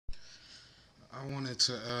I wanted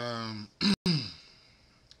to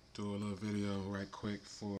do a little video right quick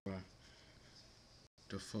for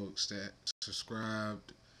the folks that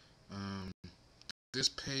subscribed. Um, this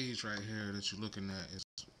page right here that you're looking at is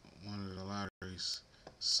one of the lottery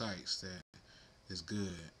sites that is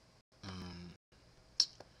good. Um,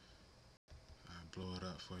 I'll blow it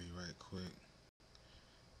up for you right quick.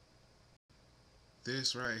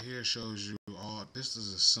 This right here shows you all. This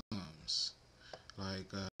is the sums. Like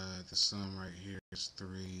the sum right here is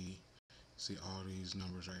 3. See, all these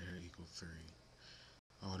numbers right here equal 3.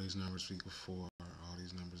 All these numbers equal 4. All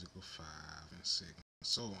these numbers equal 5 and 6 and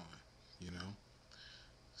so on. You know.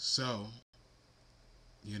 So,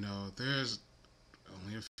 there's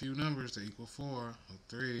only a few numbers that equal 4 or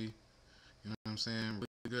 3. You know what I'm saying?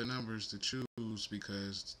 Really good numbers to choose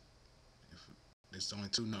because if it's only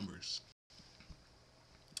 2 numbers,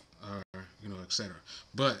 or etc.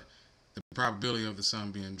 But the probability of the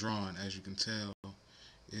sum being drawn, as you can tell,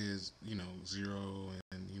 is 0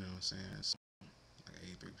 and what I'm saying, it's like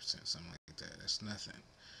 83%, something like that. That's nothing.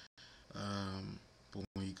 But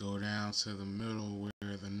when you go down to the middle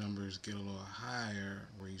where the numbers get a little higher,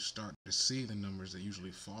 where you start to see the numbers that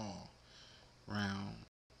usually fall around,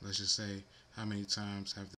 let's just say, how many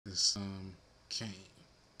times have this sum came?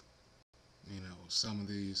 Some of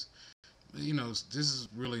these, this is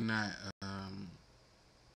really not,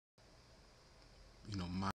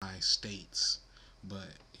 my states, but,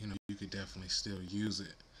 you could definitely still use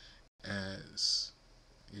it as,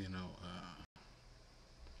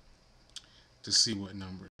 to see what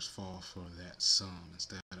numbers fall for that sum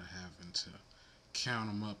instead of having to count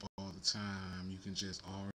them up all the time. You can just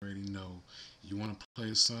already know you want to play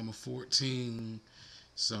the sum of 14,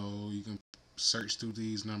 so you can search through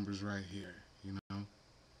these numbers right here.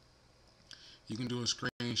 You can do a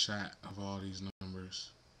screenshot of all these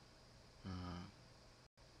numbers. I'm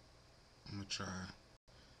gonna try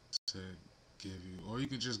to give you, or you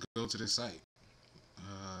can just go to the site,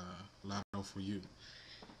 Lotto for You.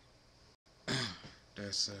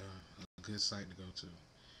 That's a good site to go to.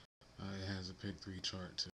 It has a pick 3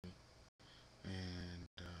 chart too, and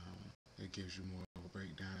it gives you more of a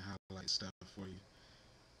breakdown and highlight stuff for you.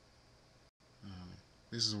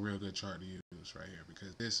 This is a real good chart to use right here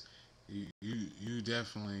because this you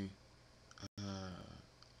definitely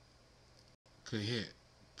could hit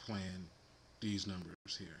playing these numbers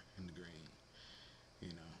here in the green.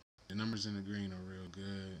 The numbers in the green are real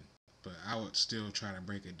good, but I would still try to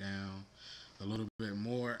break it down a little bit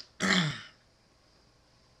more.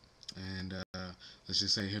 And let's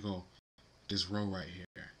just say here go this row right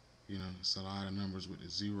here. It's a lot of numbers with a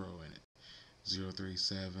 0 in it.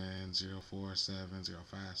 037, 047,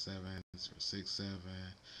 057, 067.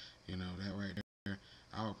 That right there.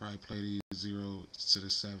 I would probably play these 0 to the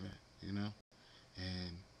 7, and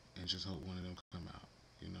just hope one of them come out,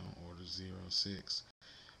 or the 06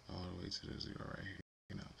 all the way to the 0 right here.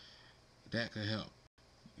 That could help.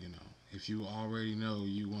 If you already know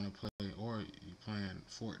you want to play, or you playing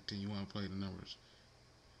 14, you want to play the numbers,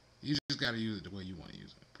 you just got to use it the way you want to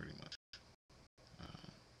use it, pretty much.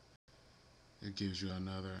 It gives you a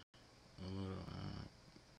little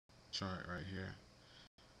chart right here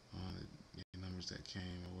on the numbers that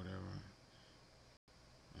came or whatever.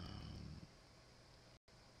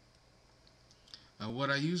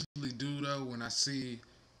 What I usually do though when I see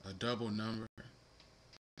a double number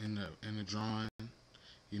in the drawing,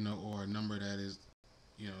 or a number that is,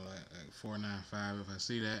 like 495, if I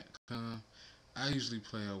see that come, I usually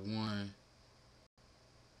play a 1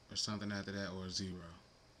 or something after that, or a 0.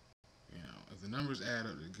 If the numbers add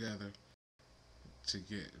up together to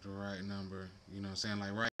get the right number, saying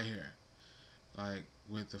like right here, like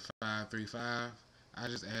with the 535, I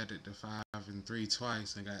just added the 5 and 3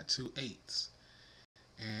 twice and got 2 8s,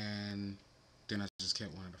 and then I just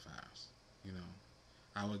kept one of the 5s.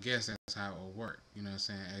 I would guess that's how it will work. As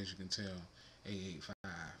you can tell,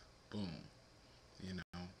 885, boom.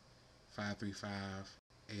 535,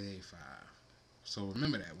 885. So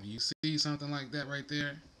remember that when you see something like that right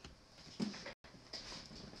there,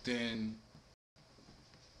 then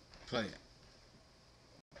play it.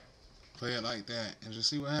 Play it like that and just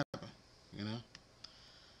see what happens.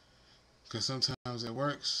 Because sometimes it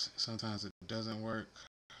works, sometimes it doesn't work.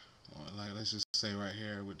 Or like let's just say right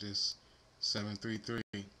here with this 733,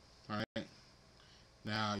 right?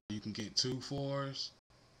 Now you can get 2 4s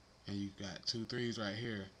and you got 2 3s right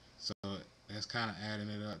here. So that's kind of adding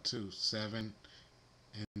it up too. 7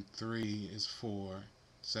 and 3 is 4.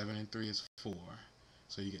 7 and 3 is 4.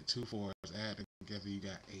 So you get 2 4s. Add together, you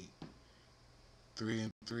got 8. 3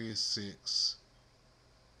 and 3 is 6.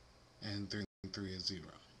 And 3 and 3 is 0.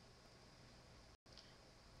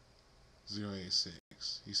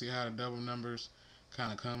 086. You see how the double numbers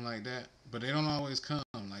kind of come like that, but they don't always come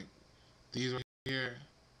like these right here.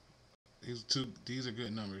 These are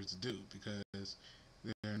good numbers to do because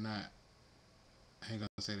they're not. I ain't gonna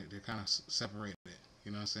say that they're kind of separated.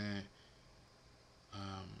 You know what I'm saying?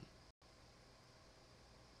 Um,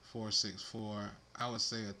 464. I would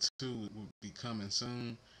say a 2 would be coming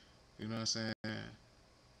soon. You know what I'm saying?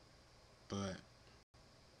 But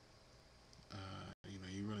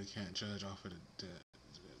you really can't judge off of the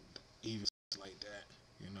evens like that.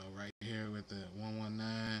 Right here with the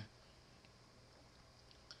 119,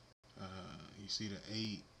 you see the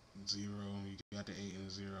 8, 0. You got the 8 and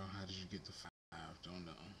the 0. How did you get the 5? Don't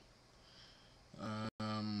know.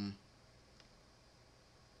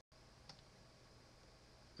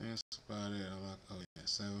 That's about it. Oh yeah,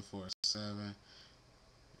 747.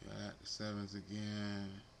 You got the sevens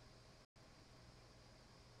again.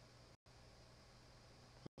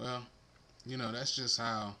 Well, that's just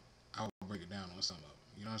how I would break it down on some of them.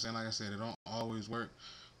 You know what I'm saying? Like I said, it don't always work,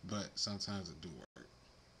 but sometimes it do work.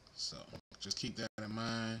 So just keep that in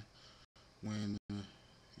mind when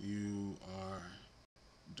you are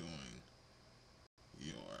doing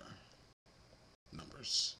your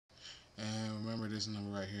numbers. And remember this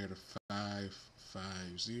number right here, the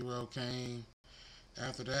 550 came.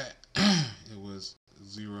 After that, it was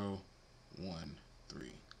 013.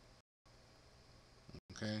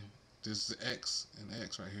 Okay? This is X, and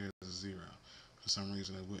X right here is a 0. For some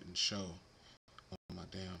reason, it wouldn't show on my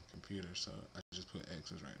damn computer, so I just put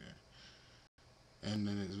X's right there. And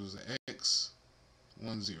then it was an X10,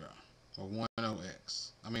 or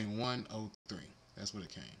 10X. I mean 103. That's what it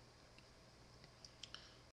came.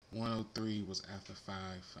 103 was after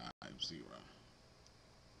 550.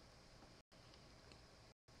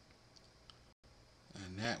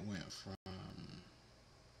 And that went from,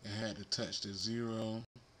 it had to touch the 0,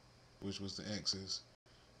 which was the X's,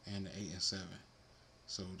 and the 8 and 7.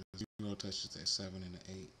 So the 0 touches that 7 and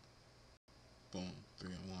the 8. Boom,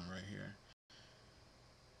 3 and 1 right here.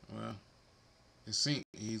 Well, it seems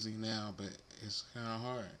easy now, but it's kind of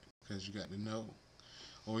hard because you got to know.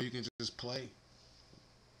 Or you can just play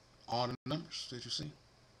all the numbers that you see.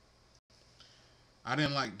 I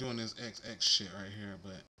didn't like doing this XX shit right here,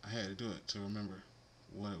 but I had to do it to remember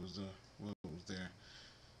what it was there.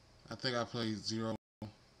 I think I played 012. I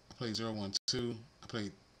played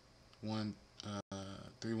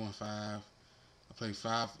 315. I played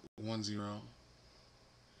 510.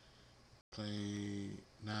 Played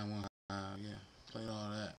 915. Yeah, played all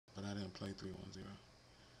that, but I didn't play 310.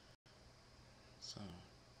 So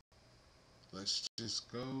let's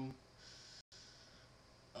just go.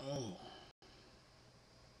 Oh.